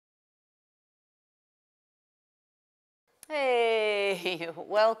Hey,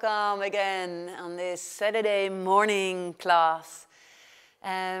 welcome again on this Saturday morning class.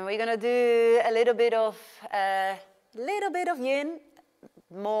 And we're gonna do a little bit of yin,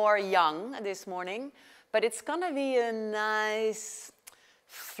 more yang this morning, but it's gonna be a nice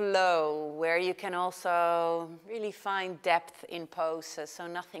flow where you can also really find depth in poses, so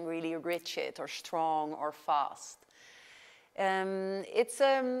nothing really rigid or strong or fast. It's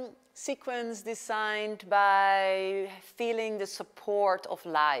a sequence designed by feeling the support of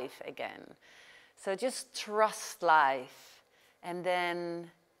life again. So just trust life, and then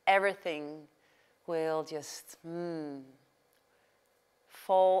everything will just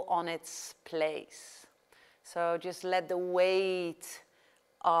fall on its place. So just let the weight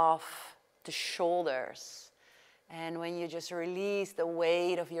of the shoulders. And when you just release the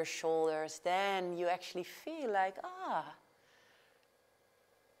weight of your shoulders, then you actually feel like,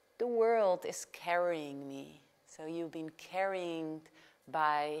 the world is carrying me. So you've been carried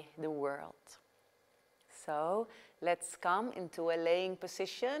by the world. So let's come into a laying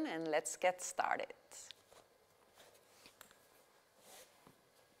position and let's get started.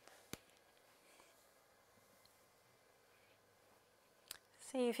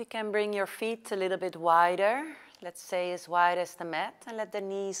 See if you can bring your feet a little bit wider. Let's say as wide as the mat, and let the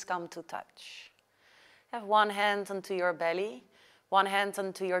knees come to touch. Have one hand onto your belly. One hand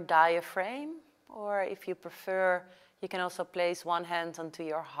onto your diaphragm, or if you prefer, you can also place one hand onto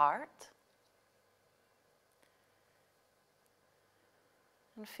your heart.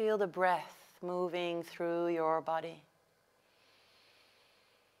 And feel the breath moving through your body.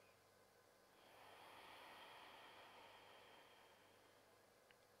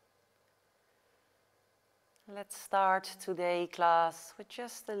 Let's start today's class with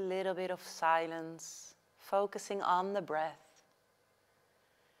just a little bit of silence, focusing on the breath.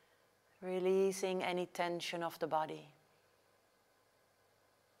 Releasing any tension of the body.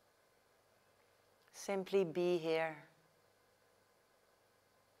 Simply be here.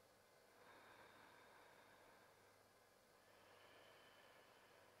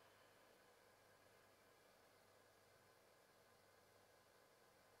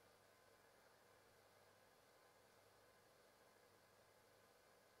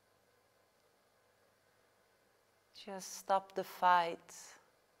 Just stop the fight.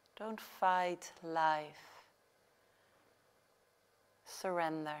 Don't fight life.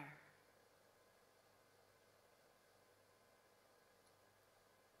 Surrender.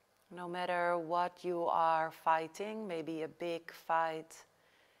 No matter what you are fighting, maybe a big fight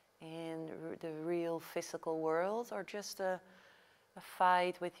in the real physical world, or just a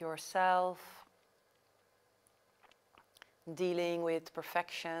fight with yourself, dealing with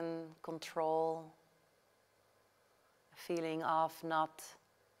perfection, control, a feeling of not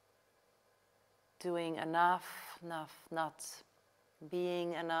doing enough, not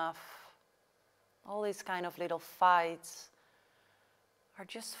being enough. All these kind of little fights are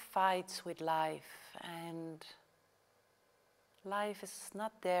just fights with life, and life is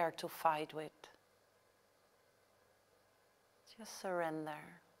not there to fight with. Just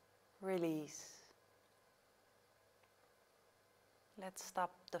surrender, release. Let's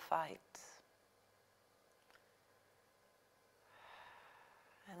stop the fight.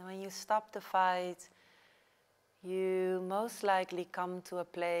 And when you stop the fight, you most likely come to a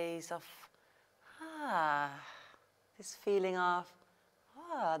place of, this feeling of,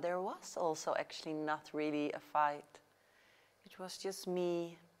 there was also actually not really a fight. It was just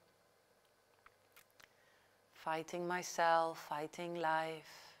me fighting myself, fighting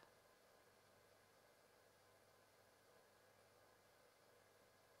life.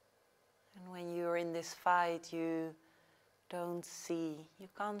 And when you're in this fight, you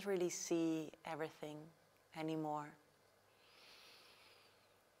can't really see everything anymore.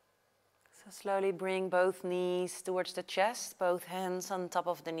 So slowly bring both knees towards the chest, both hands on top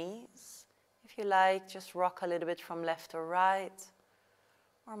of the knees. If you like, just rock a little bit from left to right,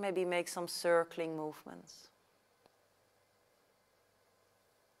 or maybe make some circling movements.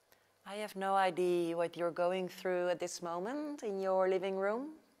 I have no idea what you're going through at this moment in your living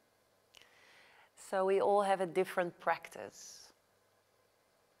room. So we all have a different practice.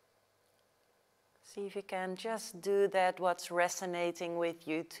 See if you can just do that, what's resonating with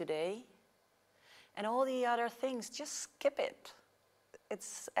you today. And all the other things, just skip it.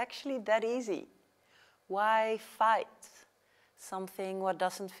 It's actually that easy. Why fight something what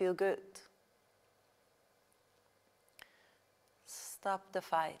doesn't feel good? Stop the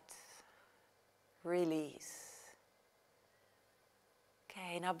fight. Release.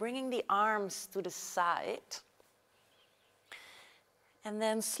 Okay, now bringing the arms to the side. And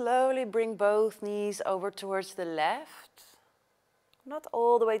then slowly bring both knees over towards the left. Not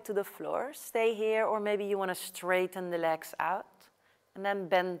all the way to the floor. Stay here, or maybe you want to straighten the legs out. And then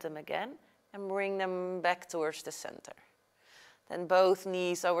bend them again and bring them back towards the center. Then both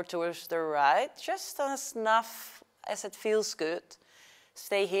knees over towards the right, just as enough as it feels good.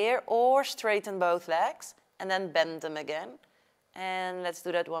 Stay here, or straighten both legs and then bend them again. And let's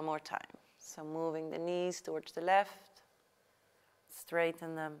do that one more time. So moving the knees towards the left,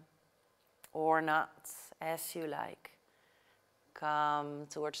 straighten them, or not, as you like. Come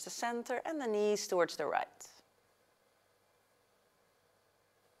towards the center and the knees towards the right.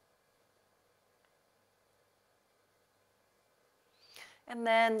 And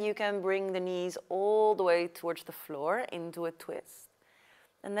then you can bring the knees all the way towards the floor into a twist.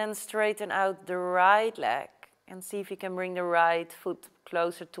 And then straighten out the right leg and see if you can bring the right foot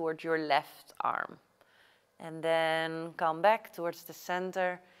closer towards your left arm. And then come back towards the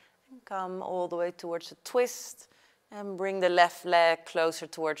center and come all the way towards a twist and bring the left leg closer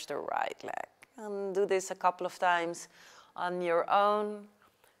towards the right leg. And do this a couple of times on your own.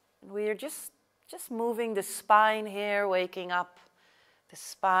 We're just moving the spine here, waking up the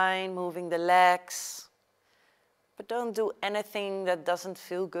spine, moving the legs. But don't do anything that doesn't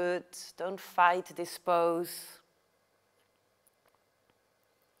feel good. Don't fight this pose.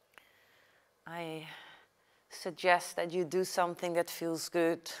 I suggest that you do something that feels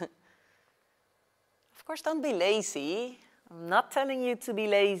good. Of course, don't be lazy. I'm not telling you to be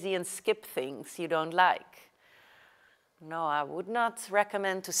lazy and skip things you don't like. No, I would not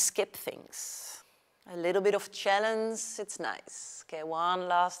recommend to skip things. A little bit of challenge, it's nice. Okay, one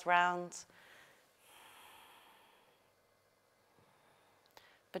last round.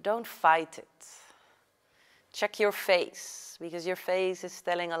 But don't fight it. Check your face, because your face is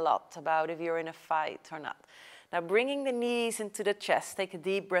telling a lot about if you're in a fight or not. Now bringing the knees into the chest, take a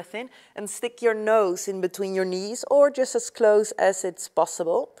deep breath in and stick your nose in between your knees, or just as close as it's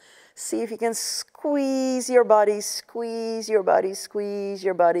possible. See if you can squeeze your body, squeeze your body, squeeze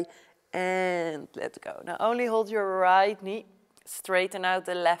your body, and let go. Now only hold your right knee, straighten out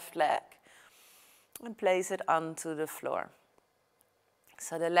the left leg, and place it onto the floor.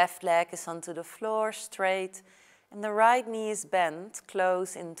 So the left leg is onto the floor, straight, and the right knee is bent,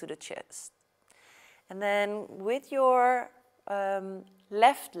 close into the chest. And then with your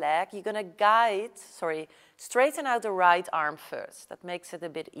left leg, you're going to straighten out the right arm first. That makes it a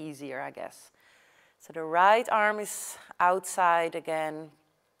bit easier, I guess. So the right arm is outside again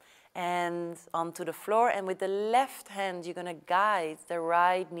and onto the floor. And with the left hand, you're going to guide the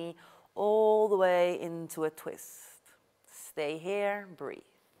right knee all the way into a twist. Stay here, breathe.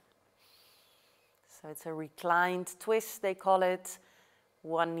 So it's a reclined twist, they call it.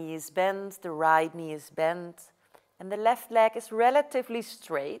 One knee is bent, the right knee is bent, and the left leg is relatively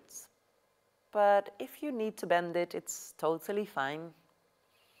straight. But if you need to bend it, it's totally fine.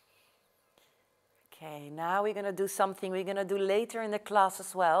 Okay, now we're going to do something we're going to do later in the class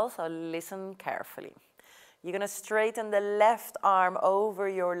as well, so listen carefully. You're going to straighten the left arm over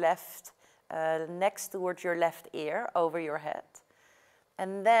your left, next towards your left ear, over your head.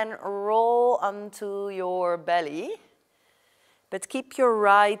 And then roll onto your belly, but keep your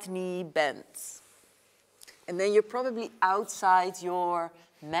right knee bent. And then you're probably outside your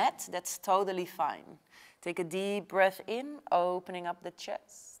mat. That's totally fine. Take a deep breath in, opening up the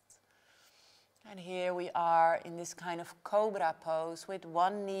chest. And here we are in this kind of cobra pose with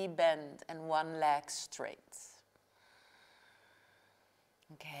one knee bent and one leg straight.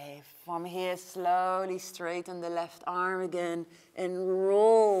 Okay, from here slowly straighten the left arm again and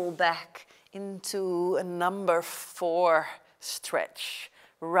roll back into a number 4 stretch.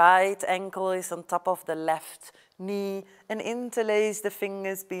 Right ankle is on top of the left knee and interlace the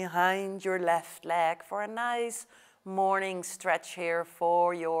fingers behind your left leg for a nice morning stretch here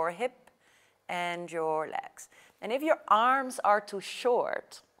for your hip and your legs. And if your arms are too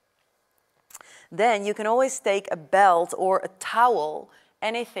short, then you can always take a belt or a towel,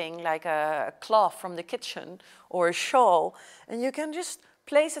 anything like a cloth from the kitchen or a shawl, and you can just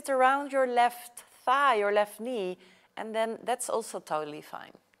place it around your left thigh or left knee, and then that's also totally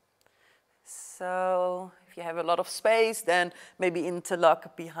fine. So if you have a lot of space, then maybe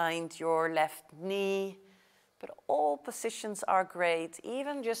interlock behind your left knee. But all positions are great,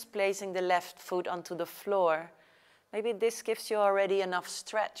 even just placing the left foot onto the floor. Maybe this gives you already enough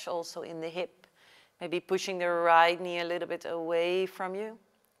stretch also in the hip. Maybe pushing the right knee a little bit away from you.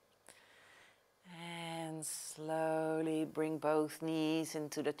 And slowly bring both knees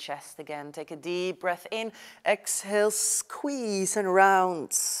into the chest again. Take a deep breath in. Exhale, squeeze and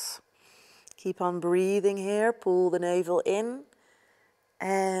round. Keep on breathing here. Pull the navel in.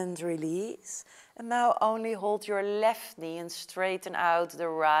 and release. And now only hold your left knee and straighten out the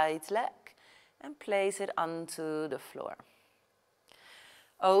right leg and place it onto the floor.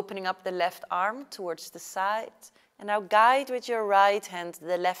 Opening up the left arm towards the side. And now guide with your right hand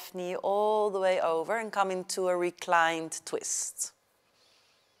the left knee all the way over and come into a reclined twist.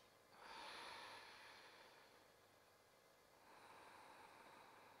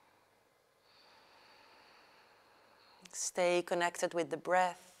 Stay connected with the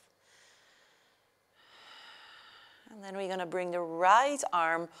breath. And then we're going to bring the right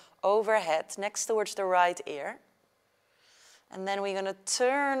arm overhead, next towards the right ear. And then we're going to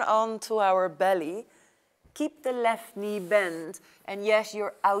turn onto our belly. Keep the left knee bent. And yes,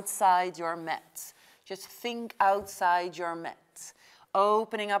 you're outside your mat. Just think outside your mat.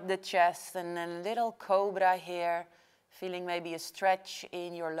 Opening up the chest and then a little cobra here. Feeling maybe a stretch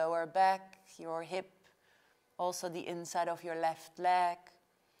in your lower back, your hip. Also the inside of your left leg.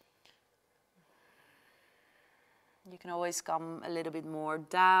 You can always come a little bit more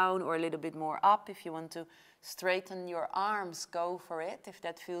down or a little bit more up. If you want to straighten your arms, go for it, if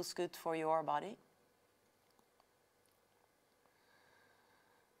that feels good for your body.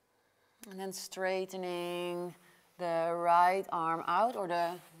 And then straightening the right arm out, or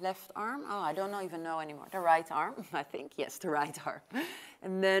the left arm. Oh, I don't even know anymore. The right arm, I think. Yes, the right arm.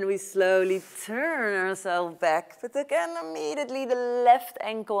 And then we slowly turn ourselves back. But again, immediately the left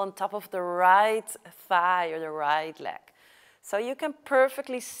ankle on top of the right thigh or the right leg. So you can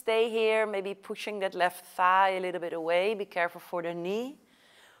perfectly stay here, maybe pushing that left thigh a little bit away. Be careful for the knee.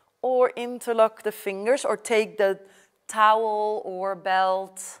 Or interlock the fingers, or take the towel or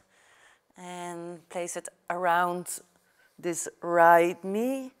belt and place it around this right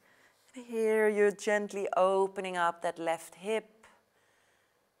knee. And here you're gently opening up that left hip.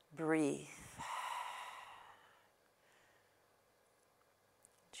 Breathe.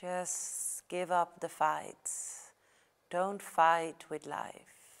 Just give up the fight. Don't fight with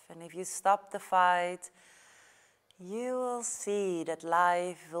life. And if you stop the fight, you will see that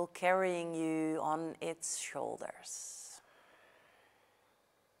life will carrying you on its shoulders.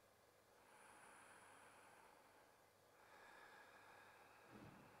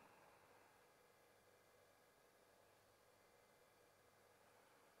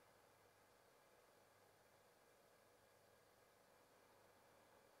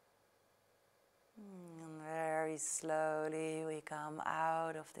 Very slowly we come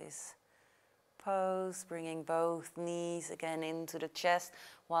out of this pose, bringing both knees again into the chest.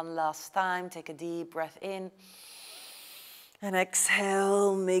 One last time, take a deep breath in. And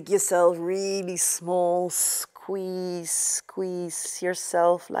exhale, make yourself really small, squeeze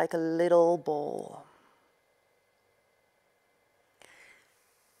yourself like a little ball.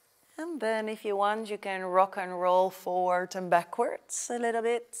 And then if you want, you can rock and roll forward and backwards a little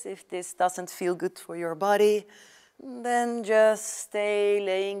bit. If this doesn't feel good for your body, then just stay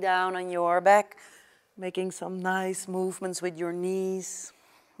laying down on your back, making some nice movements with your knees.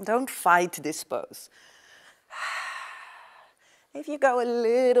 Don't fight this pose. If you go a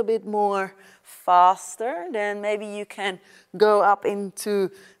little bit more faster, then maybe you can go up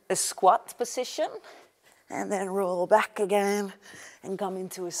into a squat position and then roll back again. And come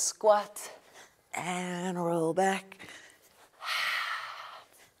into a squat and roll back.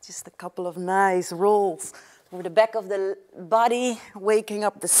 Just a couple of nice rolls over the back of the body, waking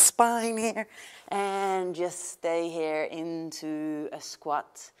up the spine here. And just stay here into a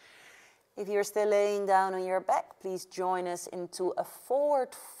squat. If you're still laying down on your back, please join us into a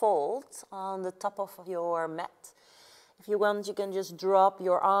forward fold on the top of your mat. If you want, you can just drop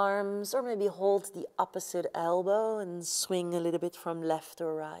your arms or maybe hold the opposite elbow and swing a little bit from left to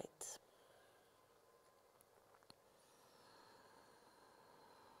right.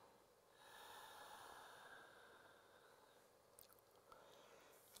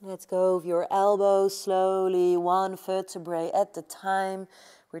 Let's go with your elbows slowly, one vertebrae at a time.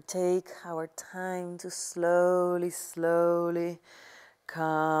 We take our time to slowly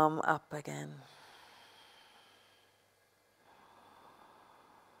come up again.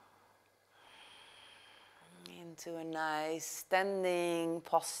 Into a nice standing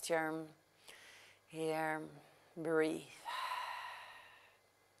posture. Here, breathe.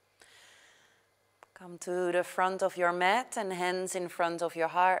 Come to the front of your mat and hands in front of your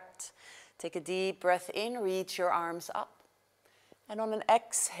heart. Take a deep breath in, reach your arms up. And on an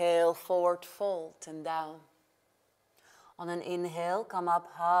exhale, forward fold and down. On an inhale, come up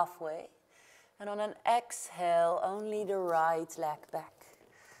halfway. And on an exhale, only the right leg back.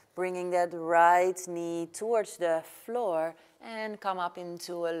 Bringing that right knee towards the floor and come up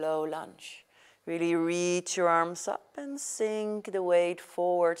into a low lunge. Really reach your arms up and sink the weight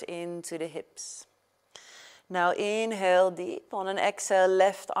forward into the hips. Now inhale deep. On an exhale,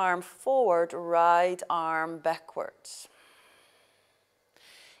 left arm forward, right arm backwards.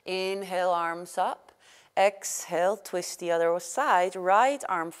 Inhale, arms up. Exhale, twist the other side, right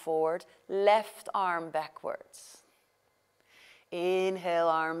arm forward, left arm backwards. Inhale,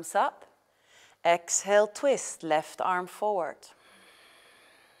 arms up. Exhale, twist, left arm forward.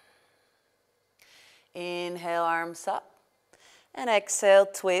 Inhale, arms up. And exhale,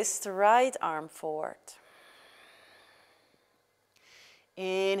 twist, right arm forward.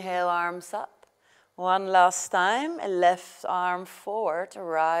 Inhale, arms up. One last time, left arm forward,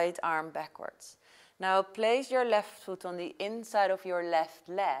 right arm backwards. Now place your left foot on the inside of your left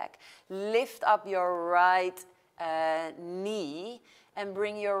leg. Lift up your right knee and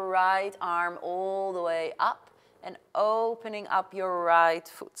bring your right arm all the way up and opening up your right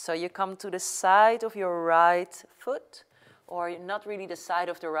foot. So you come to the side of your right foot, or not really the side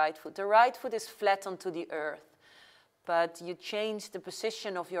of the right foot. The right foot is flat onto the earth, but you change the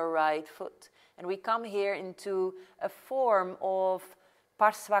position of your right foot. And we come here into a form of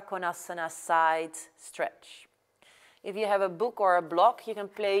Parsvakonasana side stretch. If you have a book or a block, you can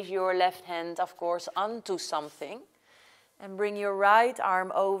place your left hand, of course, onto something and bring your right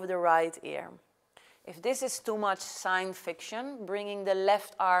arm over the right ear. If this is too much science fiction, bringing the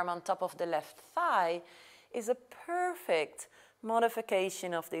left arm on top of the left thigh is a perfect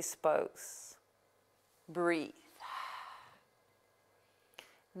modification of this pose. Breathe.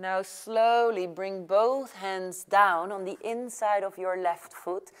 Now slowly bring both hands down on the inside of your left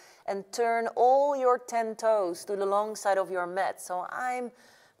foot and turn all your 10 toes to the long side of your mat. So I'm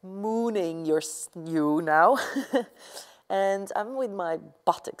mooning you now. And I'm with my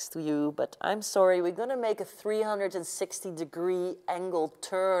buttocks to you, but I'm sorry, we're gonna make a 360-degree angle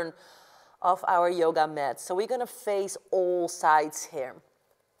turn of our yoga mat. So we're gonna face all sides here.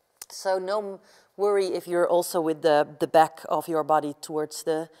 So no worry if you're also with the back of your body towards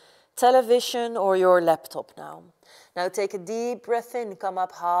the television or your laptop now. Now take a deep breath in, come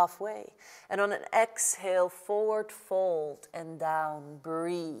up halfway. And on an exhale, forward fold and down,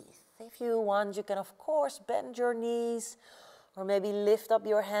 breathe. If you want, you can of course bend your knees or maybe lift up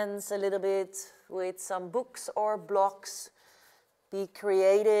your hands a little bit with some books or blocks. Be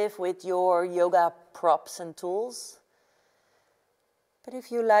creative with your yoga props and tools. But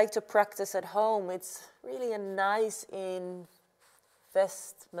if you like to practice at home, it's really a nice investment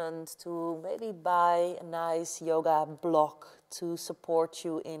to maybe buy a nice yoga block to support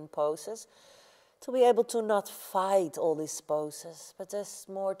you in poses, to be able to not fight all these poses, but just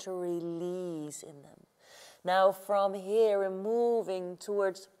more to release in them. Now from here, we're moving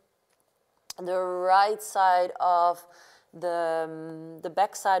towards the right side of the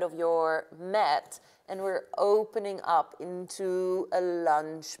back side of your mat, and we're opening up into a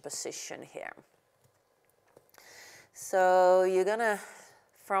lunge position here. So you're gonna,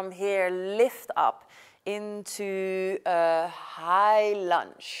 from here, lift up into a high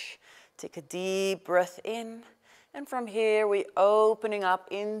lunge. Take a deep breath in, and from here we're opening up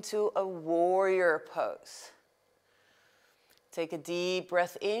into a warrior pose. Take a deep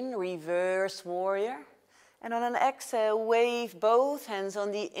breath in, reverse warrior, and on an exhale, wave both hands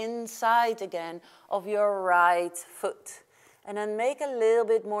on the inside again of your right foot. And then make a little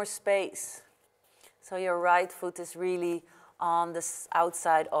bit more space. So your right foot is really on the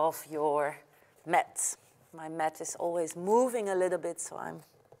outside of your mat. My mat is always moving a little bit, so I'm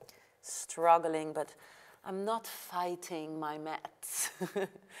struggling, but I'm not fighting my mat.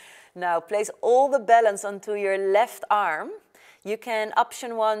 Now place all the balance onto your left arm. You can,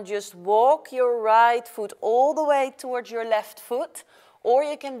 option one, just walk your right foot all the way towards your left foot, or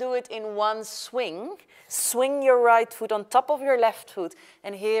you can do it in one swing. Swing your right foot on top of your left foot,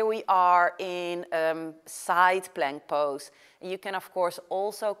 and here we are in side plank pose. You can, of course,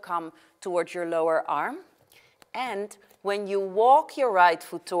 also come towards your lower arm. And when you walk your right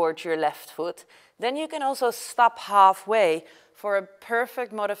foot towards your left foot, then you can also stop halfway for a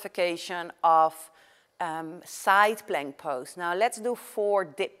perfect modification of side plank pose. Now let's do 4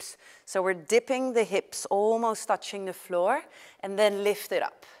 dips. So we're dipping the hips, almost touching the floor, and then lift it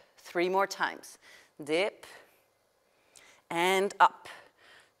up. 3 more times. Dip and up.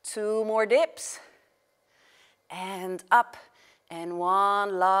 2 more dips and up. And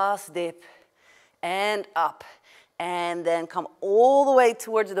 1 last dip and up. And then come all the way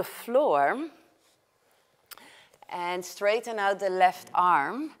towards the floor and straighten out the left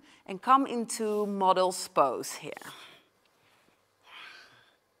arm and come into model's pose here.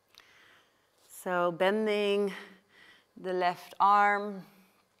 So bending the left arm.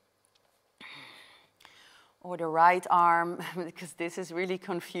 or the right arm, because this is really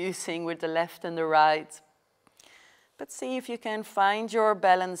confusing with the left and the right. But see if you can find your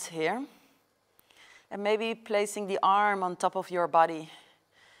balance here. And maybe placing the arm on top of your body.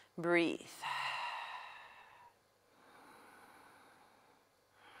 Breathe.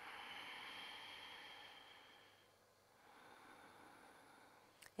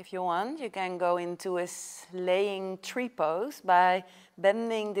 If you want, you can go into a laying tree pose by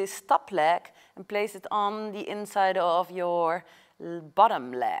bending this top leg and place it on the inside of your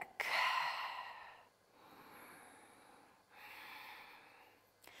bottom leg.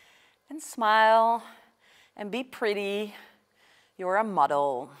 And smile and be pretty. You're a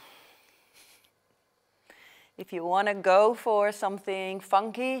model. If you want to go for something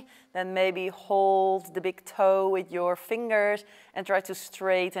funky, then maybe hold the big toe with your fingers and try to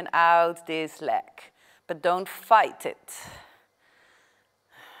straighten out this leg. But don't fight it.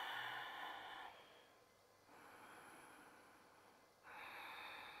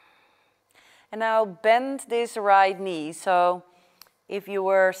 And now bend this right knee. So if you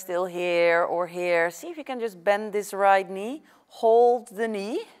were still here or here, see if you can just bend this right knee. Hold the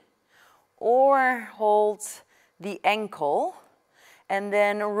knee or hold the ankle, and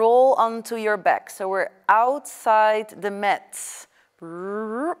then roll onto your back. So we're outside the mat.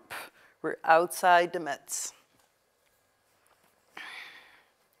 We're outside the mat.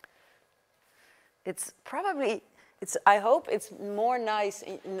 I hope it's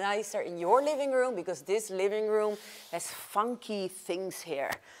nicer in your living room, because this living room has funky things here.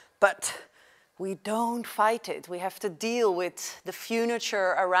 But we don't fight it. We have to deal with the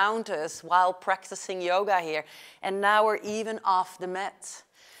furniture around us while practicing yoga here. And now we're even off the mat.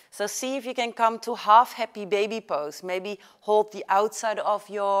 So see if you can come to half happy baby pose. Maybe hold the outside of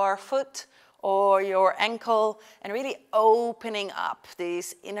your foot or your ankle and really opening up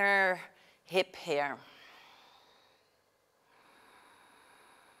this inner hip here.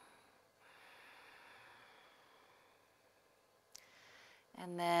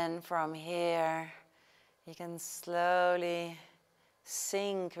 And then from here, you can slowly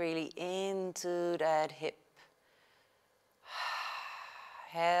sink really into that hip.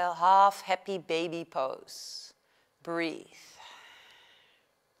 Half happy baby pose. Breathe.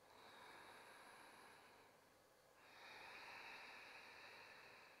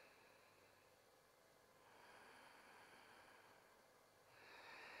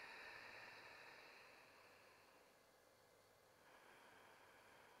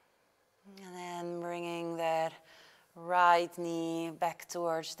 And then bringing that right knee back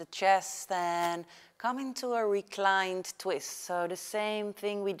towards the chest and come into a reclined twist. So the same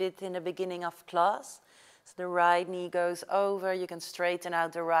thing we did in the beginning of class. So the right knee goes over. You can straighten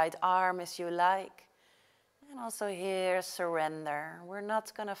out the right arm as you like. And also here, surrender. We're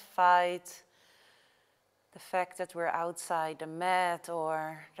not going to fight the fact that we're outside the mat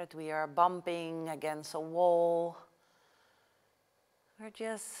or that we are bumping against a wall. Or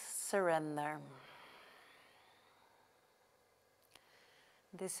just surrender.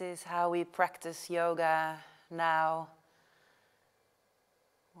 This is how we practice yoga now,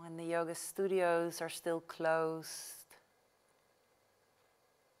 when the yoga studios are still closed.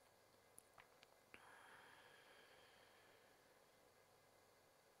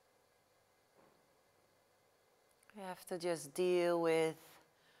 We have to just deal with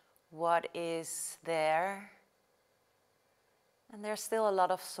what is there. And there's still a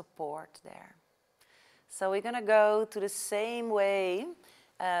lot of support there. So we're going to go to the same way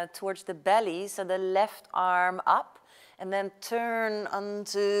towards the belly. So the left arm up and then turn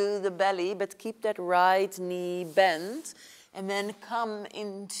onto the belly, but keep that right knee bent. And then come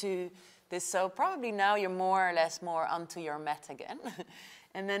into this. So probably now you're more or less more onto your mat again.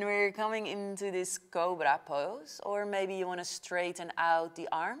 And then we're coming into this cobra pose. Or maybe you want to straighten out the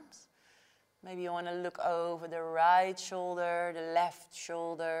arms. Maybe you want to look over the right shoulder, the left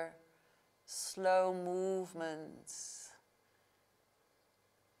shoulder. Slow movements.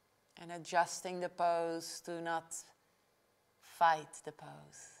 And adjusting the pose to not fight the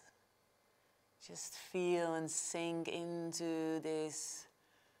pose. Just feel and sink into this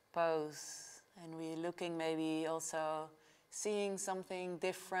pose. And we're looking maybe also seeing something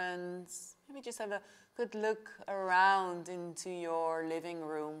different. Maybe just have a good look around into your living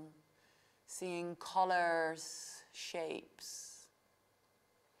room. Seeing colors, shapes.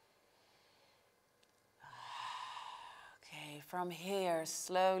 Okay, from here,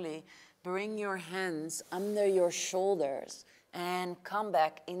 slowly bring your hands under your shoulders and come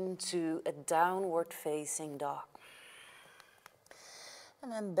back into a downward facing dog.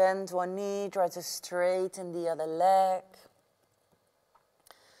 And then bend one knee, try to straighten the other leg.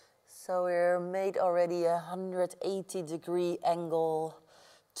 So we're made already a 180-degree angle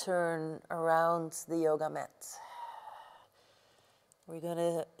turn around the yoga mat. We're going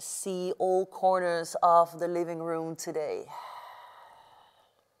to see all corners of the living room today.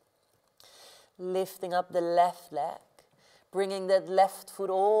 Lifting up the left leg, bringing that left foot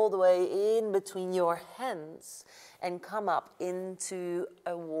all the way in between your hands and come up into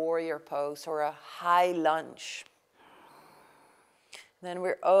a warrior pose or a high lunge. Then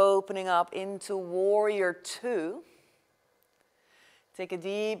we're opening up into warrior two. Take a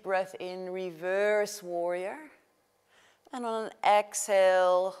deep breath in, reverse warrior. And on an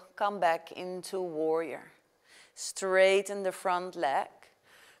exhale, come back into warrior. Straighten the front leg.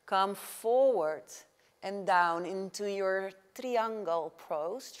 Come forward and down into your triangle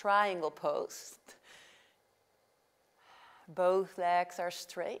pose. Both legs are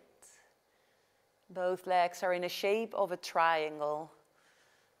straight. Both legs are in a shape of a triangle.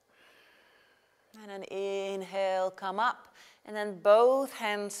 And then inhale, come up. And then both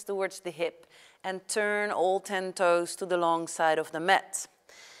hands towards the hip. And turn all 10 toes to the long side of the mat.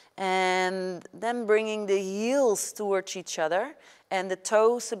 And then bringing the heels towards each other. And the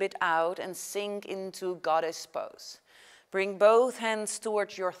toes a bit out and sink into goddess pose. Bring both hands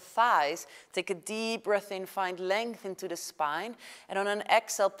towards your thighs. Take a deep breath in, find length into the spine. And on an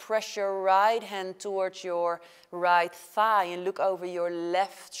exhale, press your right hand towards your right thigh and look over your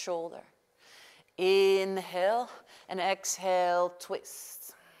left shoulder. Inhale and exhale,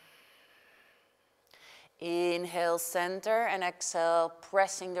 twist. Inhale, center, and exhale,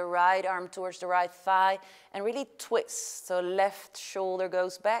 pressing the right arm towards the right thigh and really twist. So left shoulder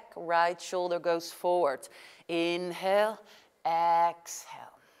goes back, right shoulder goes forward. Inhale,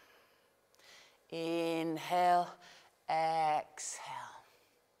 exhale. Inhale, exhale.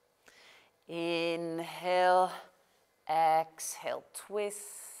 Inhale, exhale, twist.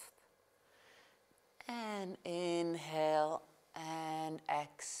 And inhale and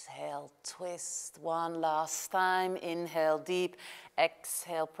exhale, twist. One last time. Inhale deep.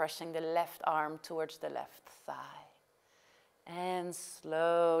 Exhale, pressing the left arm towards the left thigh. And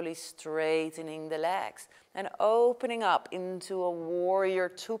slowly straightening the legs. And opening up into a warrior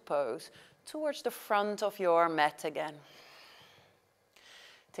two pose towards the front of your mat again.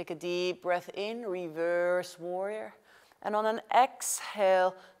 Take a deep breath in, reverse warrior. And on an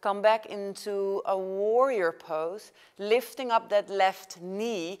exhale, come back into a warrior pose, lifting up that left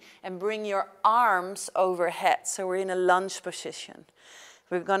knee and bring your arms overhead. So we're in a lunge position.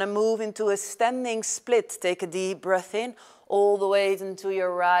 We're going to move into a standing split. Take a deep breath in, all the way into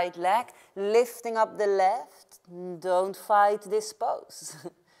your right leg, lifting up the left. Don't fight this pose.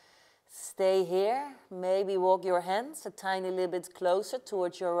 Stay here. Maybe walk your hands a tiny little bit closer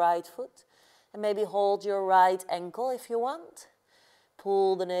towards your right foot. And maybe hold your right ankle if you want.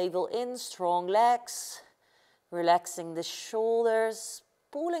 Pull the navel in, strong legs. Relaxing the shoulders.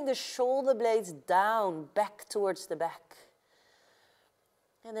 Pulling the shoulder blades down, back towards the back.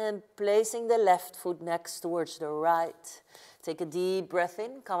 And then placing the left foot next towards the right. Take a deep breath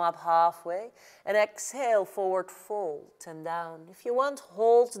in, come up halfway. And exhale, forward fold and down. If you want,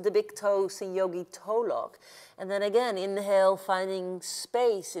 hold the big toes in Yogi Toe Lock. And then again, inhale, finding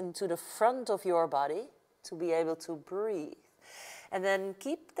space into the front of your body to be able to breathe. And then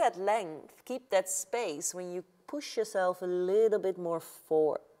keep that length, keep that space when you push yourself a little bit more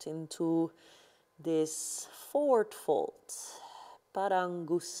forward into this forward fold.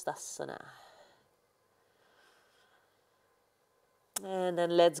 Padangustasana. And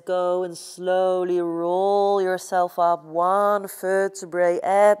then let's go and slowly roll yourself up one vertebrae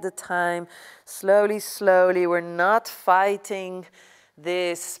at a time. Slowly, slowly. We're not fighting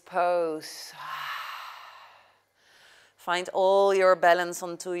this pose. Find all your balance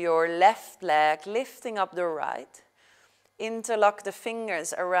onto your left leg, lifting up the right. Interlock the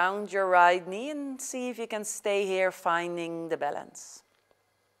fingers around your right knee and see if you can stay here finding the balance.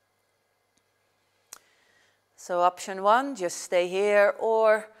 So option one, just stay here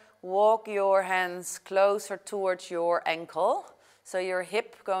or walk your hands closer towards your ankle. So your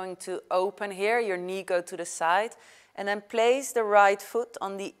hip going to open here, your knee go to the side. And then place the right foot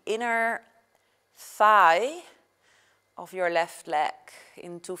on the inner thigh of your left leg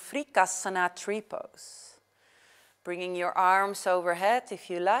into Vrikasana tree pose. Bringing your arms overhead if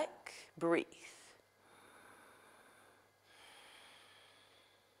you like, breathe.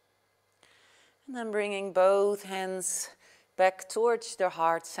 And then bringing both hands back towards the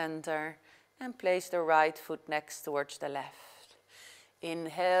heart center and place the right foot next towards the left.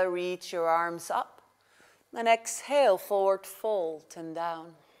 Inhale, reach your arms up. And exhale, forward fold and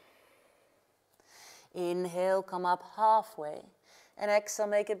down. Inhale, come up halfway. And exhale,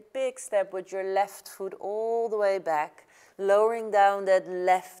 make a big step with your left foot all the way back, lowering down that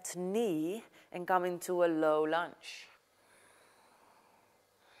left knee and come into a low lunge.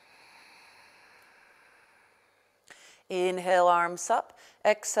 Inhale, arms up.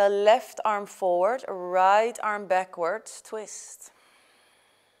 Exhale, left arm forward, right arm backwards, twist.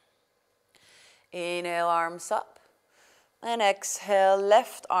 Inhale, arms up. And exhale,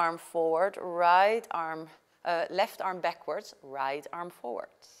 left arm forward, left arm backwards, right arm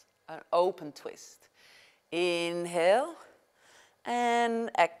forwards. An open twist. Inhale and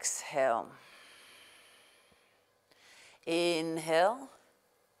exhale. Inhale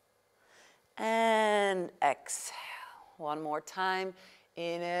and exhale. One more time.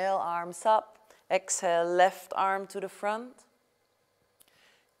 Inhale, arms up. Exhale, left arm to the front.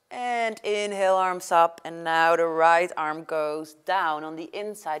 And inhale, arms up. And now the right arm goes down on the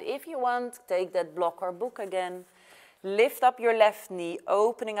inside. If you want, take that block or book again. Lift up your left knee,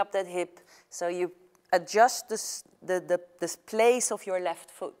 opening up that hip. So you adjust the place of your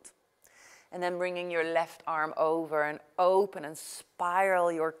left foot. And then bringing your left arm over and open and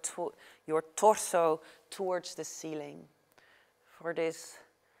spiral your torso towards the ceiling. For this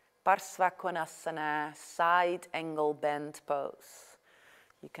Parsva Konasana, side angle bend pose.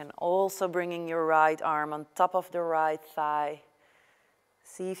 You can also bring your right arm on top of the right thigh.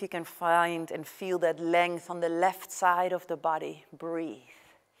 See if you can find and feel that length on the left side of the body. Breathe.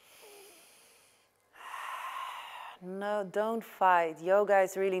 No, don't fight. Yoga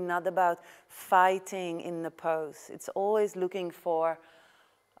is really not about fighting in the pose. It's always looking for,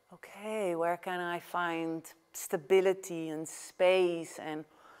 okay, where can I find stability and space and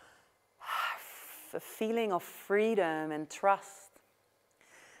a feeling of freedom and trust.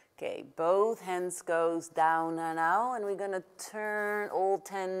 Okay, both hands goes down now, and we're going to turn all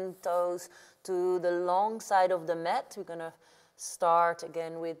 10 toes to the long side of the mat. We're going to start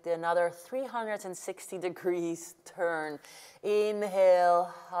again with another 360 degrees turn.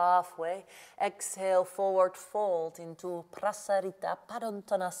 Inhale, halfway. Exhale, forward fold into Prasarita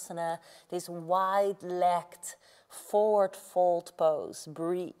Padottanasana, this wide-legged forward fold pose.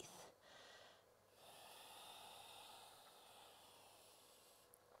 Breathe.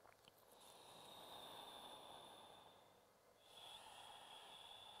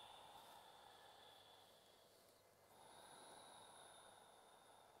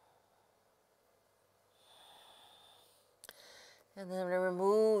 And then we're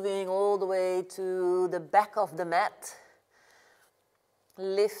moving all the way to the back of the mat.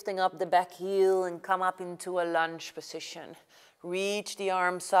 Lifting up the back heel and come up into a lunge position. Reach the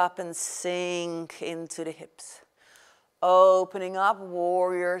arms up and sink into the hips. Opening up,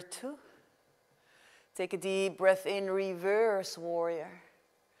 warrior two. Take a deep breath in, reverse warrior.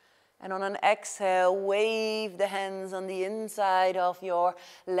 And on an exhale, wave the hands on the inside of your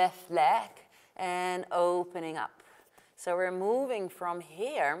left leg and opening up. So we're moving from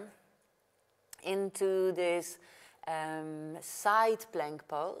here into this side plank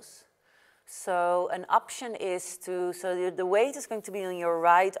pose. So an option is to, so the weight is going to be on your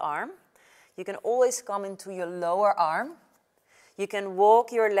right arm. You can always come into your lower arm. You can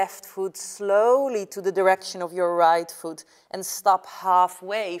walk your left foot slowly to the direction of your right foot and stop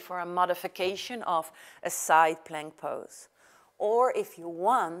halfway for a modification of a side plank pose. Or if you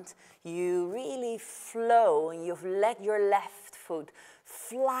want, you really flow and you've let your left foot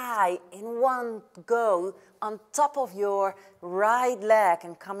fly in one go on top of your right leg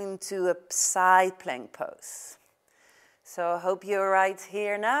and come into a side plank pose. So I hope you're right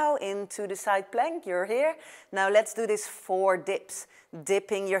here now into the side plank. You're here. Now let's do this 4 dips.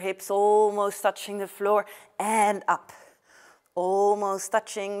 Dipping your hips, almost touching the floor and up. Almost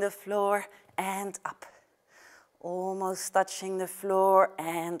touching the floor and up. Almost touching the floor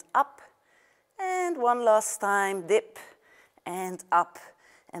and up. And one last time, dip and up.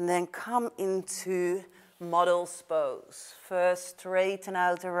 And then come into model's pose. First, straighten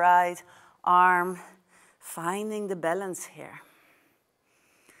out the right arm, finding the balance here.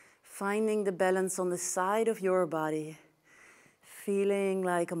 Finding the balance on the side of your body, feeling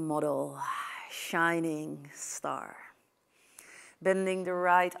like a model, shining star. Bending the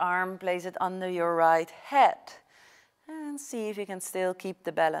right arm, place it under your right head. And see if you can still keep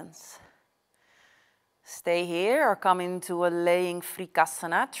the balance. Stay here or come into a laying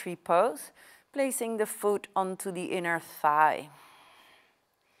Frikasana, tree pose, placing the foot onto the inner thigh.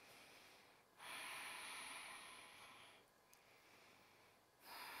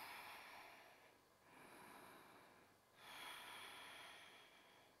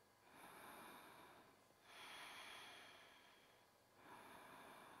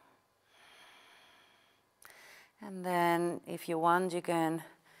 And then if you want, you can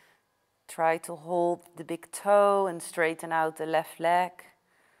try to hold the big toe and straighten out the left leg.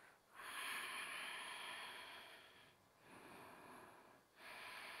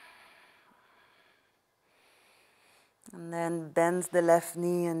 And then bend the left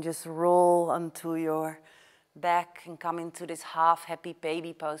knee and just roll onto your back and come into this half happy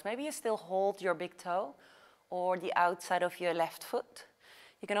baby pose. Maybe you still hold your big toe or the outside of your left foot.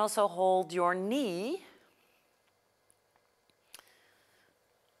 You can also hold your knee.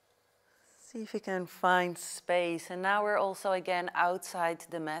 See if you can find space. And now we're also again outside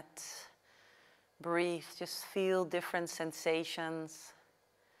the mat. Breathe, just feel different sensations.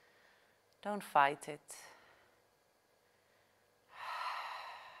 Don't fight it.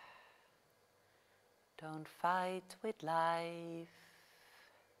 Don't fight with life.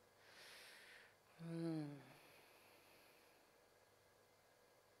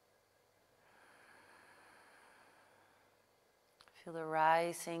 Feel the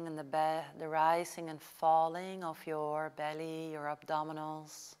rising and the rising and falling of your belly, your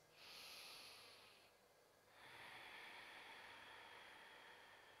abdominals.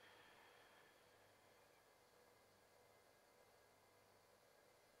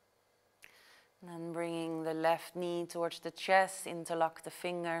 And then bringing the left knee towards the chest, interlock the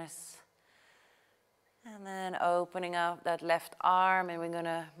fingers. And then opening up that left arm, and we're going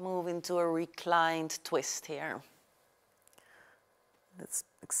to move into a reclined twist here. That's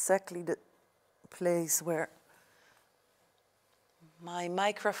exactly the place where my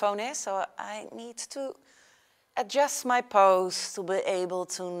microphone is, so I need to adjust my pose to be able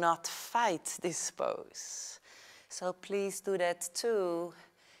to not fight this pose. So please do that too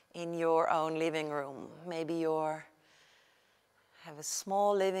in your own living room. Maybe you have a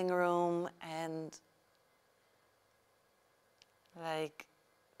small living room and like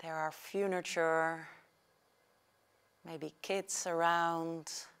there are furniture, maybe kids around,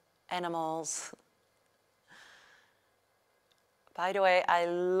 animals. By the way, I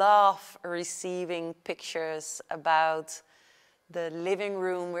love receiving pictures about the living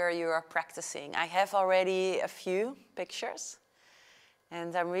room where you are practicing. I have already a few pictures,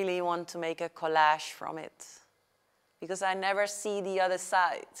 and I really want to make a collage from it, because I never see the other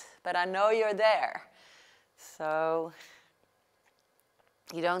side, but I know you're there. So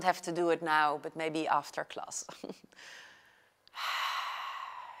you don't have to do it now, but maybe after class.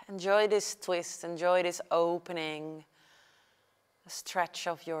 Enjoy this twist, enjoy this opening. A stretch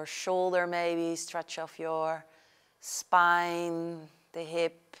of your shoulder maybe, stretch of your spine, the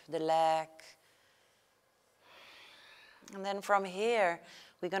hip, the leg. And then from here,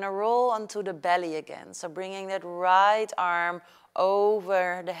 we're going to roll onto the belly again. So bringing that right arm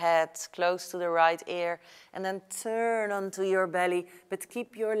over the head, close to the right ear, and then turn onto your belly, but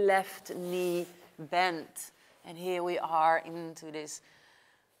keep your left knee bent. And here we are into this,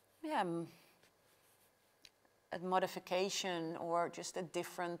 a modification or just a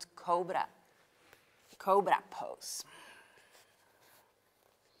different cobra pose.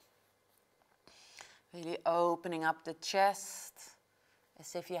 Really opening up the chest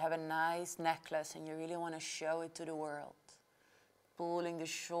as if you have a nice necklace and you really want to show it to the world. Pulling the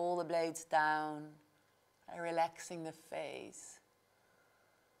shoulder blades down, relaxing the face.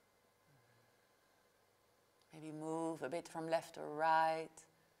 Maybe move a bit from left to right.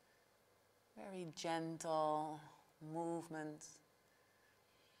 Very gentle movements.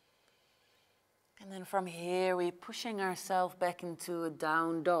 And then from here, we're pushing ourselves back into a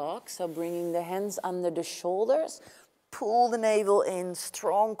down dog. So bringing the hands under the shoulders, pull the navel in,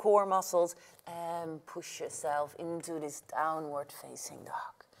 strong core muscles, and push yourself into this downward facing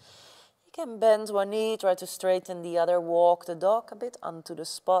dog. You can bend one knee, try to straighten the other, walk the dog a bit onto the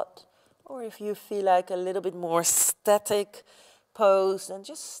spot. Or if you feel like a little bit more static pose, then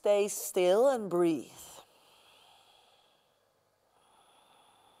just stay still and breathe.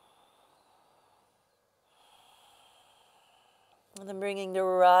 And then bringing the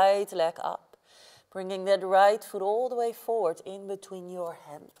right leg up, bringing that right foot all the way forward in between your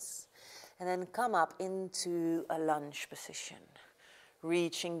hands. And then come up into a lunge position.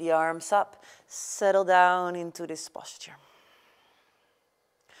 Reaching the arms up, settle down into this posture.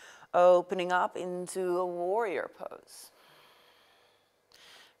 Opening up into a warrior pose.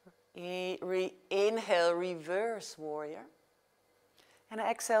 Inhale, reverse warrior. And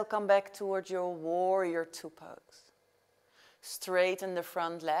exhale, come back towards your warrior two pose. Straighten the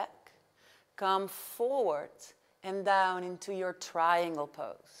front leg. Come forward and down into your triangle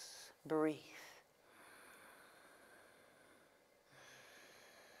pose. Breathe.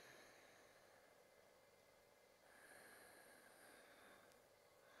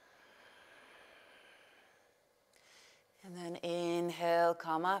 And then inhale,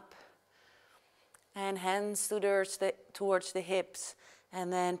 come up. And hands towards the hips.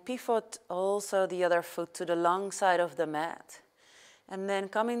 And then pivot also the other foot to the long side of the mat. And then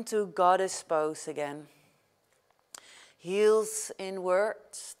come into goddess pose again. Heels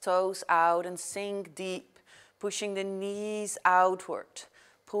inwards, toes out, and sink deep, pushing the knees outward,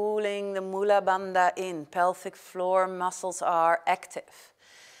 pulling the Mula Bandha in. Pelvic floor muscles are active.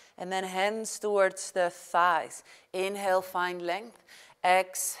 And then hands towards the thighs. Inhale, find length.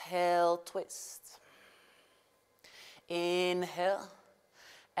 Exhale, twist. Inhale,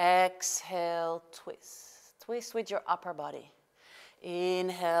 exhale, twist. Twist with your upper body.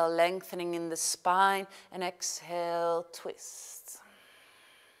 Inhale, lengthening in the spine, and exhale, twist.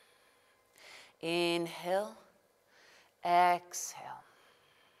 Inhale, exhale.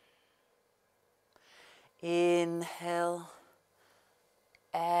 Inhale,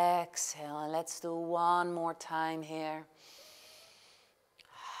 exhale. And let's do one more time here.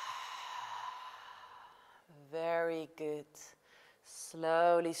 Very good.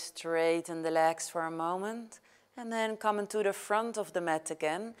 Slowly straighten the legs for a moment. And then come into the front of the mat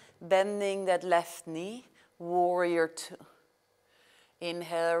again, bending that left knee, warrior 2.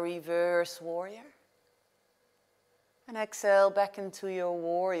 Inhale, reverse warrior. And exhale back into your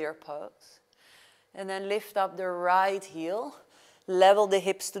warrior pose. And then lift up the right heel, level the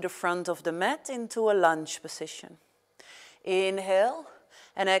hips to the front of the mat into a lunge position. Inhale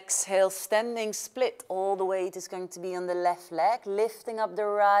and exhale, standing split. All the weight is going to be on the left leg, lifting up the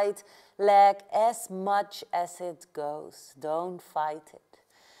right leg as much as it goes. Don't fight it.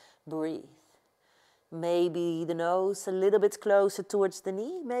 Breathe. Maybe the nose a little bit closer towards the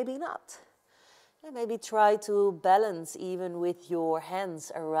knee, maybe not. And maybe try to balance even with your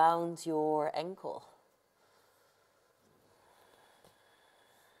hands around your ankle.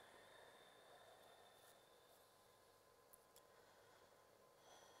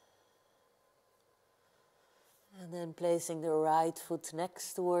 And then placing the right foot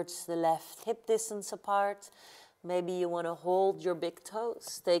next towards the left, hip distance apart. Maybe you want to hold your big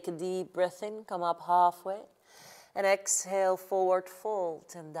toes. Take a deep breath in, come up halfway. And exhale, forward fold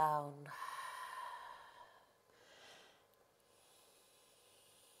and down.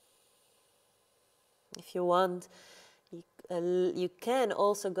 If you want, you can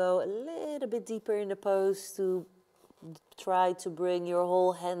also go a little bit deeper in the pose to try to bring your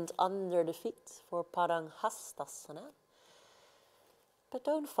whole hand under the feet for Padangusthasana. But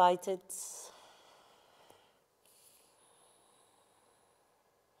don't fight it.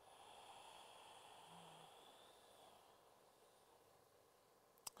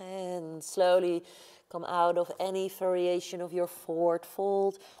 And slowly come out of any variation of your forward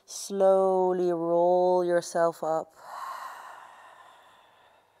fold. Slowly roll yourself up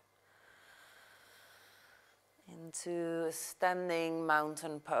into a standing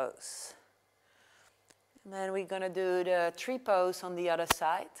mountain pose. And then we're going to do the tree pose on the other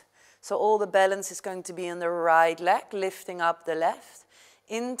side. So all the balance is going to be on the right leg, lifting up the left.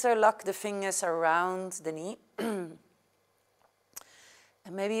 Interlock the fingers around the knee.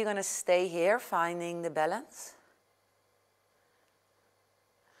 And maybe you're going to stay here, finding the balance.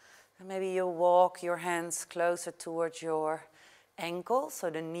 And maybe you walk your hands closer towards your ankle, so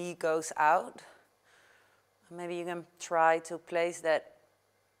the knee goes out. And maybe you can try to place that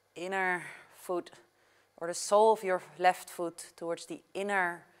inner foot, or the sole of your left foot, towards the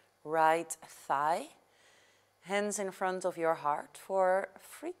inner right thigh. Hands in front of your heart for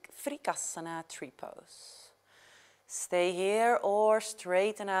Vrikasana tree pose. Stay here or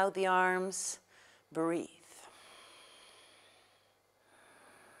straighten out the arms. Breathe.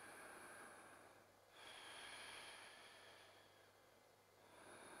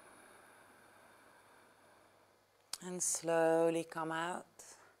 And slowly come out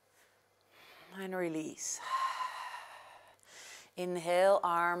and release. Inhale,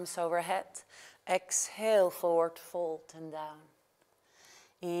 arms overhead. Exhale, forward fold and down.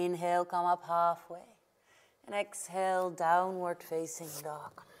 Inhale, come up halfway. And exhale, downward facing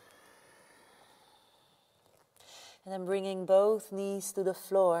dog. And then bringing both knees to the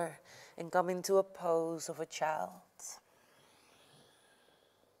floor and come into a pose of a child.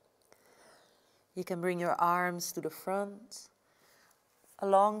 You can bring your arms to the front,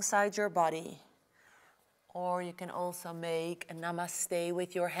 alongside your body. Or you can also make a namaste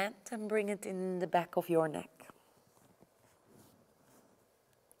with your hand and bring it in the back of your neck.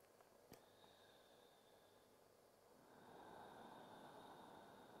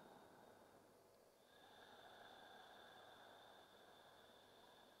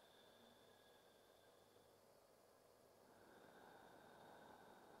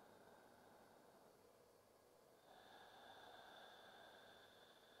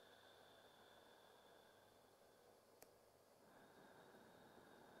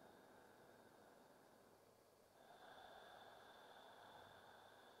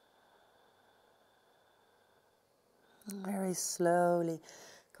 Very slowly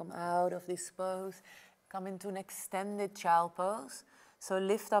come out of this pose. Come into an extended child pose. So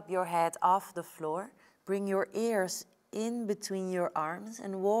lift up your head off the floor. Bring your ears in between your arms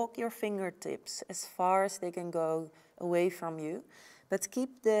and walk your fingertips as far as they can go away from you. But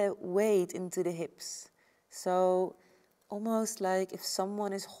keep the weight into the hips. So almost like if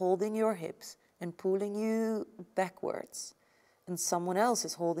someone is holding your hips and pulling you backwards, and someone else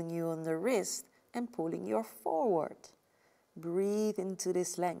is holding you on the wrist and pulling you forward. Breathe into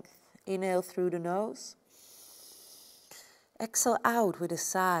this length. Inhale through the nose. Exhale out with a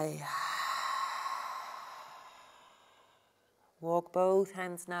sigh. Walk both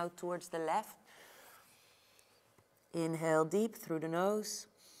hands now towards the left. Inhale deep through the nose.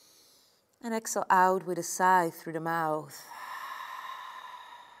 And exhale out with a sigh through the mouth.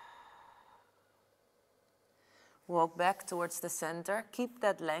 Walk back towards the center. Keep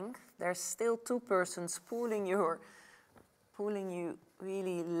that length. There's still two persons pulling you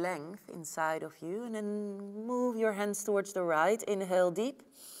really length inside of you. And then move your hands towards the right. Inhale deep.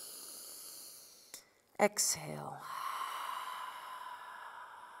 Exhale.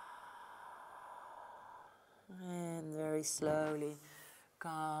 And very slowly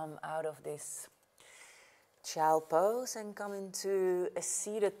come out of this child pose and come into a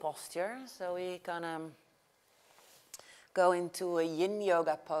seated posture. So we're gonna go into a Yin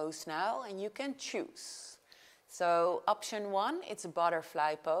Yoga pose now, and you can choose. So option 1, it's a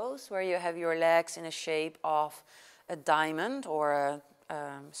butterfly pose, where you have your legs in a shape of a diamond or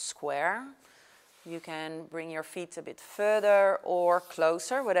a square. You can bring your feet a bit further or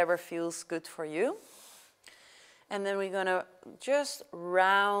closer, whatever feels good for you. And then we're gonna just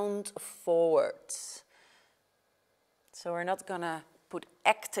round forwards. So we're not gonna put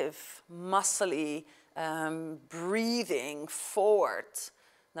active, muscly breathing forward.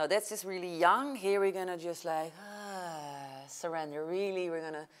 No, that's just really young. Here we're gonna just like surrender. Really, we're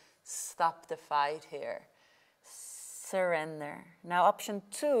gonna stop the fight here. Surrender. Now option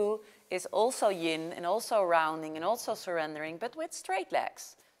 2 is also yin and also rounding and also surrendering, but with straight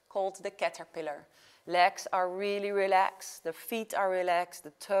legs, called the caterpillar. Legs are really relaxed, the feet are relaxed,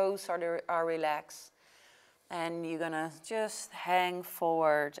 the toes are relaxed. And you're gonna just hang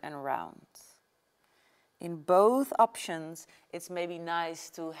forward and round. In both options, it's maybe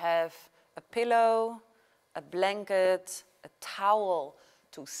nice to have a pillow, a blanket, a towel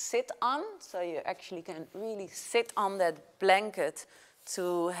to sit on. So you actually can really sit on that blanket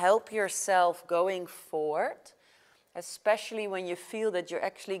to help yourself going forward. Especially when you feel that you're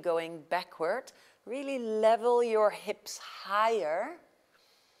actually going backward. Really level your hips higher.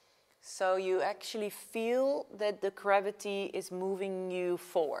 So you actually feel that the gravity is moving you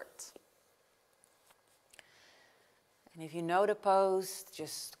forward. And if you know the pose,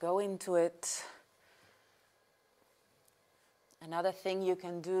 just go into it. Another thing you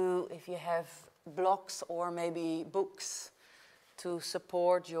can do if you have blocks or maybe books to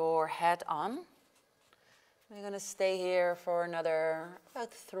support your head on. We're going to stay here for another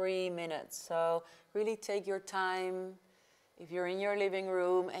about 3 minutes. So really take your time. If you're in your living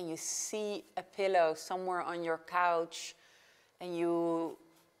room and you see a pillow somewhere on your couch and you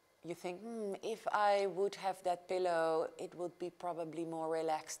think, if I would have that pillow, it would be probably more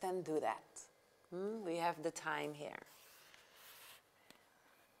relaxed, then do that. We have the time here.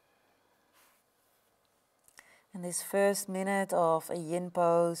 In this first minute of a yin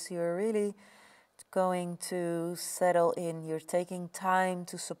pose, you're really going to settle in. You're taking time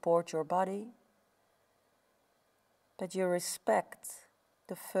to support your body, but you respect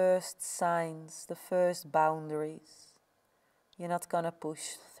the first signs, the first boundaries. You're not going to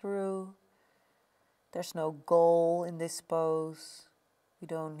push through. There's no goal in this pose. You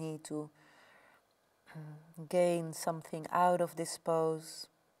don't need to gain something out of this pose.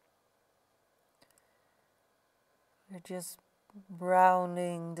 You're just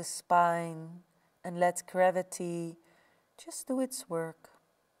rounding the spine and let gravity just do its work.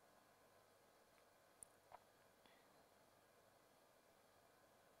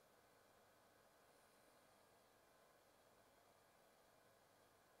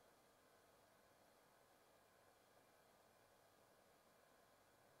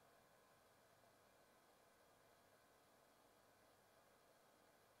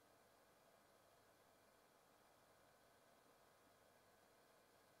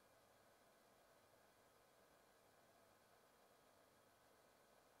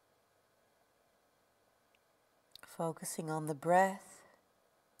 Focusing on the breath.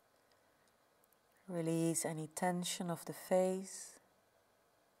 Release any tension of the face.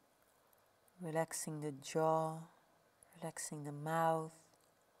 Relaxing the jaw, relaxing the mouth.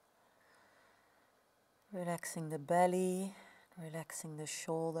 Relaxing the belly, relaxing the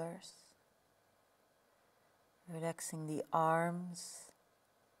shoulders, relaxing the arms,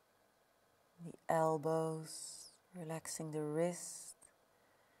 the elbows, relaxing the wrist,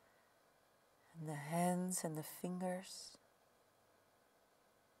 and the hands and the fingers.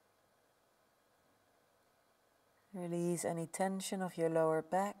 Release any tension of your lower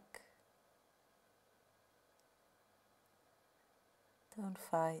back. Don't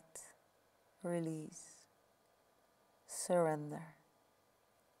fight. Release. Surrender.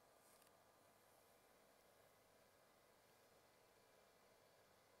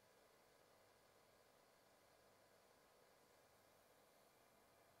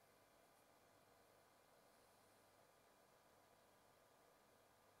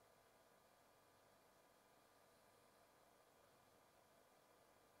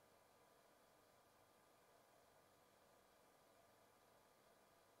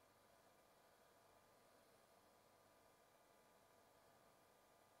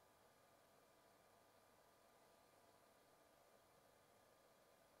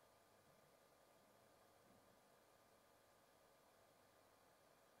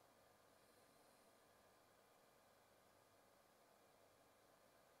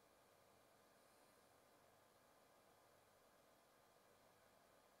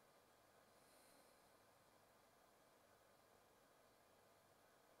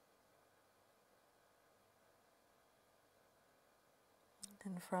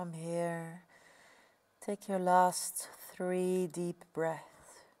 And from here, take your last 3 deep breaths.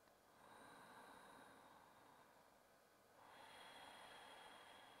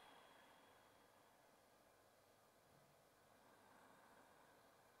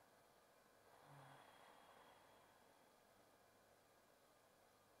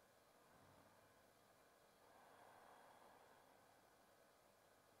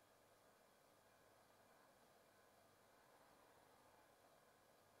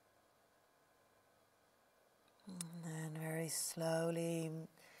 And very slowly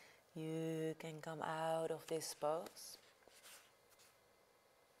you can come out of this pose.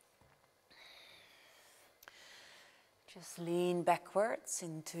 Just lean backwards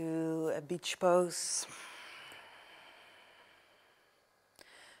into a beach pose.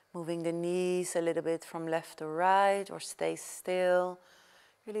 Moving the knees a little bit from left to right or stay still.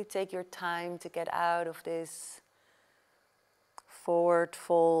 Really take your time to get out of this forward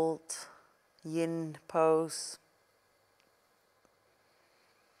fold yin pose.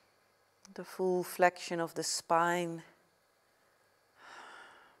 The full flexion of the spine.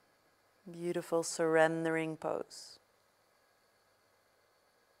 Beautiful surrendering pose.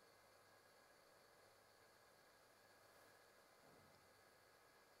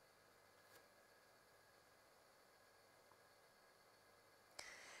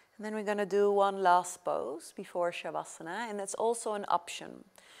 And then we're going to do one last pose before Shavasana, and it's also an option.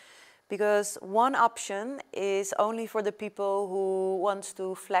 Because one option is only for the people who want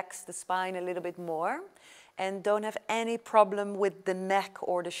to flex the spine a little bit more and don't have any problem with the neck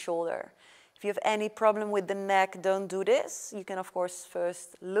or the shoulder. If you have any problem with the neck, don't do this. You can, of course,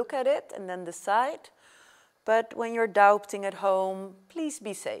 first look at it and then decide. But when you're doubting at home, please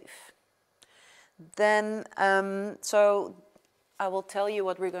be safe. Then, so I will tell you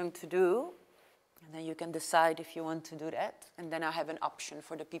what we're going to do, and then you can decide if you want to do that. And then I have an option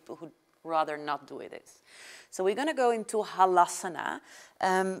for the people who rather not do this. So we're going to go into Halasana,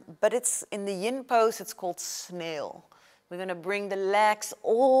 but it's in the yin pose, it's called snail. We're going to bring the legs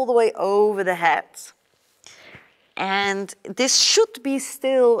all the way over the head. And this should be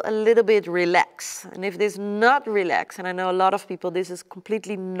still a little bit relaxed. And if this is not relaxed, and I know a lot of people, this is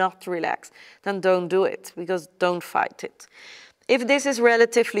completely not relaxed, then don't do it, because don't fight it. If this is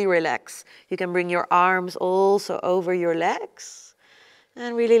relatively relaxed, you can bring your arms also over your legs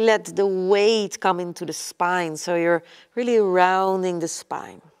and really let the weight come into the spine. So you're really rounding the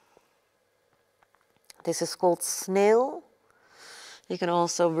spine. This is called snail. You can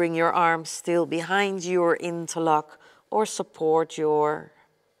also bring your arms still behind you or interlock or support your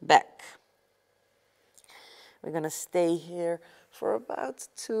back. We're going to stay here for about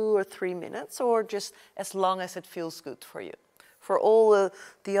 2 or 3 minutes, or just as long as it feels good for you. For all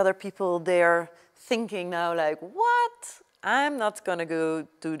the other people there thinking now like, what? I'm not going to go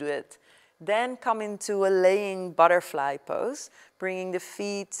do it. Then come into a laying butterfly pose, bringing the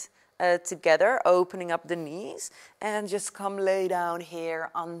feet together, opening up the knees, and just come lay down here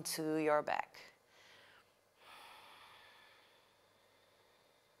onto your back.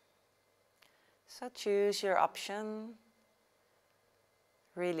 So choose your option.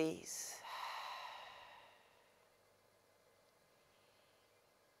 Release.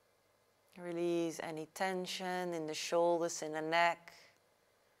 Release any tension in the shoulders, in the neck.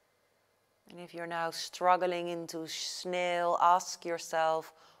 And if you're now struggling into snail, ask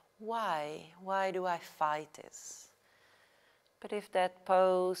yourself, why? Why do I fight this? But if that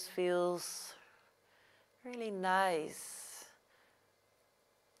pose feels really nice,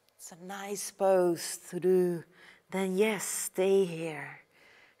 it's a nice pose to do, then yes, stay here,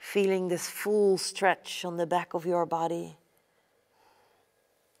 feeling this full stretch on the back of your body.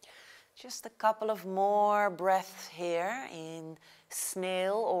 Just a couple of more breaths here in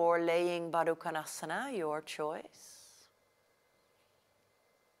snail or laying Baddha Konasana, your choice.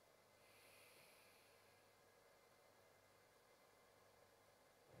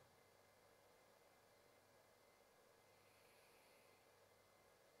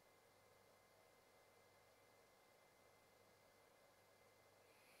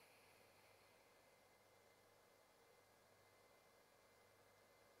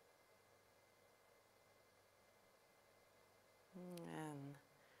 And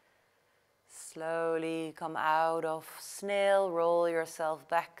slowly come out of snail, roll yourself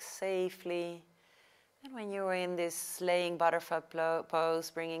back safely. And when you're in this laying butterfly pose,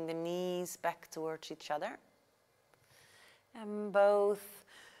 bringing the knees back towards each other. And both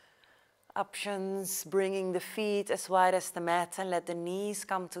options, bringing the feet as wide as the mat and let the knees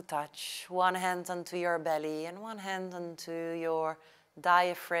come to touch. One hand onto your belly and one hand onto your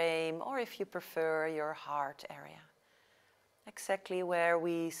diaphragm, or if you prefer, your heart area. Exactly where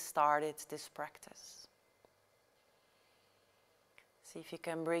we started this practice. See if you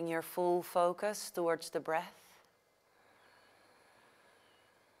can bring your full focus towards the breath.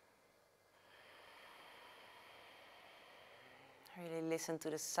 Really listen to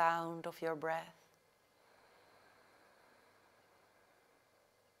the sound of your breath.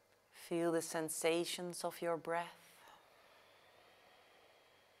 Feel the sensations of your breath.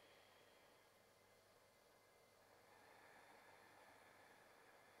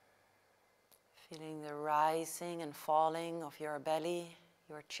 Feeling the rising and falling of your belly,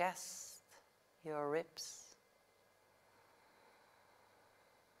 your chest, your ribs.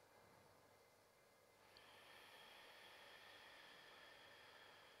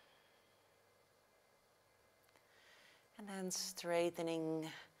 And then straightening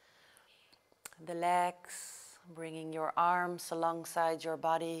the legs, bringing your arms alongside your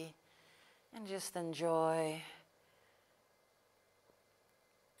body, and just enjoy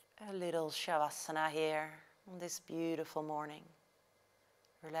a little Shavasana here on this beautiful morning.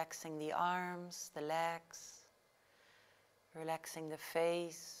 Relaxing the arms, the legs, relaxing the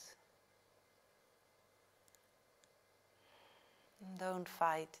face. And don't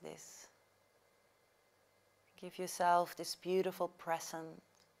fight this. Give yourself this beautiful present,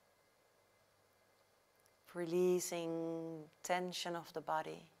 releasing tension of the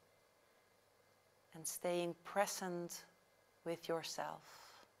body and staying present with yourself.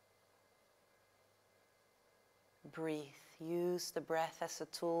 Breathe. Use the breath as a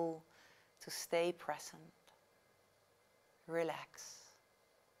tool to stay present. Relax.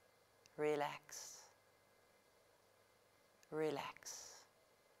 Relax. Relax.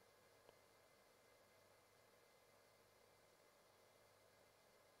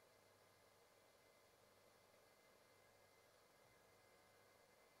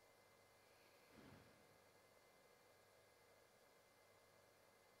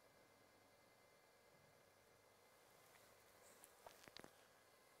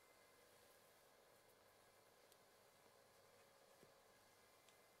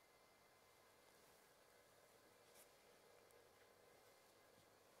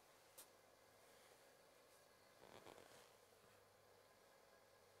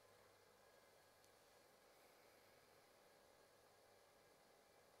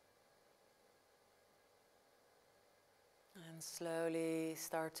 And slowly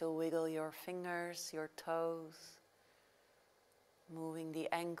start to wiggle your fingers, your toes, moving the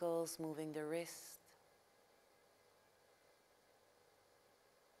ankles, moving the wrist.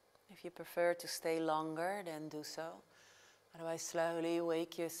 If you prefer to stay longer, then do so. Otherwise, slowly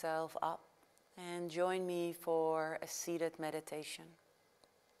wake yourself up and join me for a seated meditation.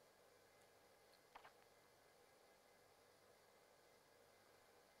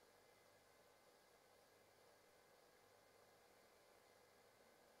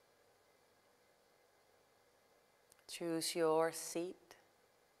 Choose your seat.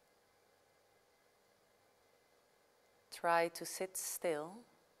 Try to sit still.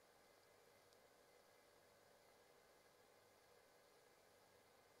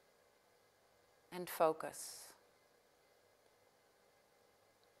 And focus.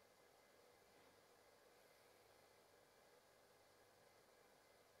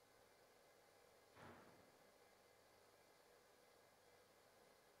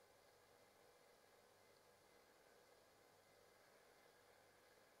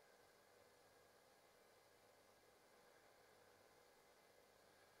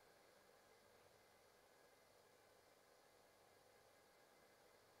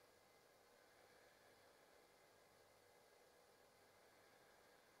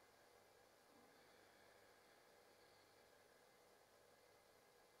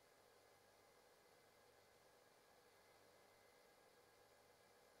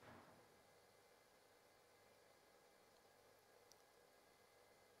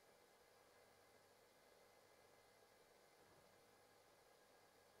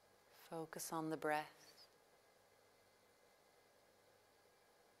 Focus on the breath.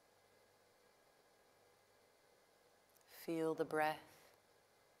 Feel the breath.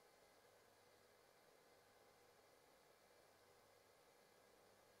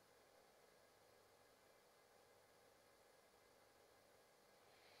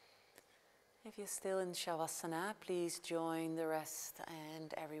 If you're still in Shavasana, please join the rest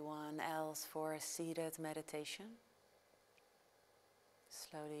and everyone else for a seated meditation.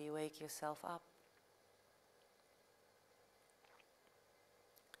 Slowly wake yourself up.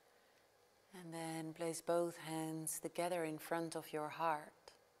 And then place both hands together in front of your heart.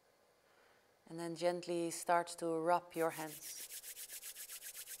 And then gently start to rub your hands.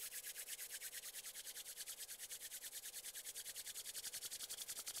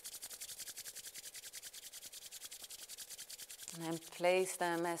 And then place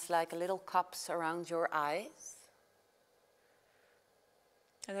them as like little cups around your eyes.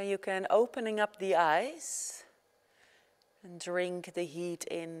 And then you can opening up the eyes and drink the heat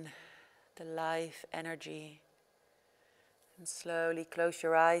in, the life energy. And slowly close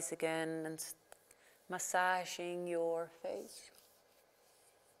your eyes again and massaging your face.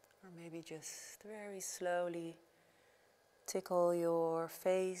 Or maybe just very slowly tickle your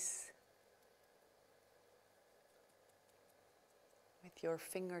face with your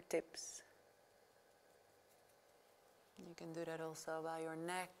fingertips. You can do that also by your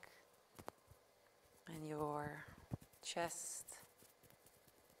neck and your chest.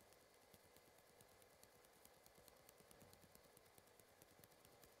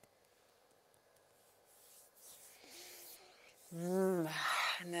 And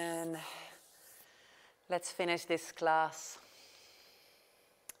then let's finish this class.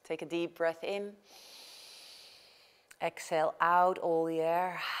 Take a deep breath in. Exhale out all the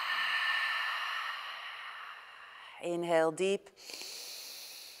air. Inhale deep.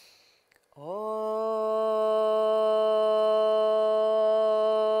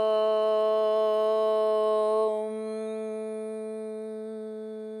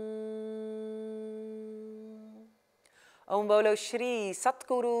 Om Bolo Shri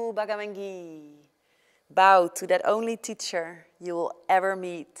Satguru Bhagavan Gi. Bow to that only teacher you will ever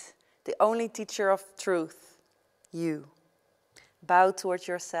meet, the only teacher of truth, you. Bow towards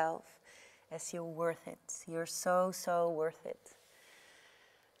yourself as you're worth it. You're so, so worth it.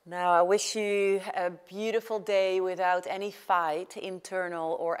 Now I wish you a beautiful day without any fight,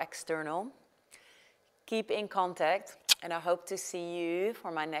 internal or external. Keep in contact and I hope to see you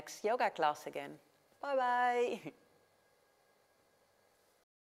for my next yoga class again. Bye bye.